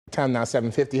Time now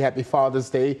 7:50. Happy Father's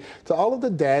Day to all of the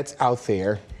dads out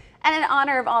there. And in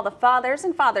honor of all the fathers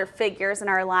and father figures in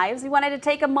our lives, we wanted to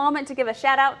take a moment to give a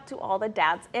shout out to all the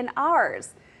dads in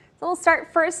ours. So we'll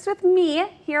start first with me.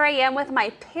 Here I am with my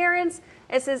parents.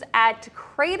 This is at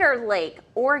Crater Lake,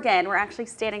 Oregon. We're actually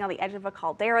standing on the edge of a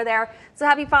caldera there. So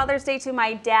happy Father's Day to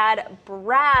my dad,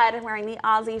 Brad, wearing the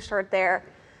Aussie shirt there.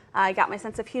 I got my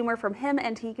sense of humor from him,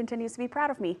 and he continues to be proud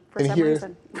of me for some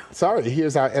reason.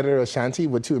 Here's our editor, Ashanti,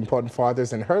 with two important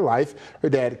fathers in her life, her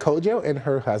dad, Kojo, and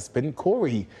her husband,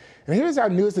 Corey. And here's our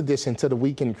newest addition to the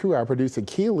Weekend Crew, our producer,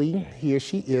 Keely. Here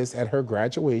she is at her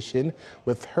graduation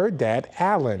with her dad,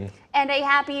 Alan. And a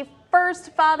happy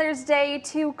first Father's Day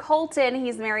to Colton.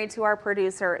 He's married to our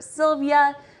producer,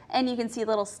 Sylvia, and you can see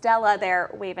little Stella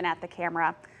there waving at the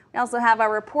camera. We also have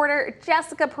our reporter,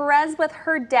 Jessica Perez, with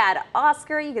her dad,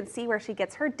 Oscar. You can see where she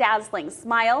gets her dazzling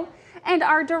smile. And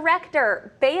our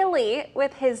director, Bailey,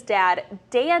 with his dad,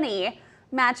 Danny,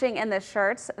 matching in the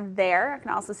shirts there. You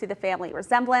can also see the family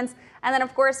resemblance. And then,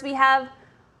 of course, we have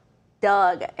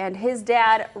Doug and his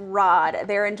dad, Rod.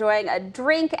 They're enjoying a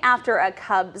drink after a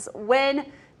Cubs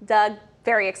win. Doug,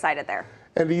 very excited there.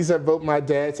 And these are both my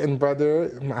dads and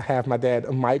brother. I have my dad,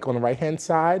 Mike, on the right-hand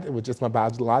side, which is my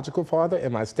biological father,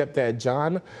 and my stepdad,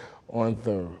 John, on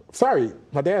the,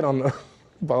 my dad on the,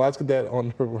 biological dad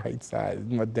on the right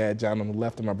side. My dad, John, on the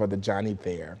left, and my brother, Johnny,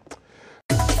 there.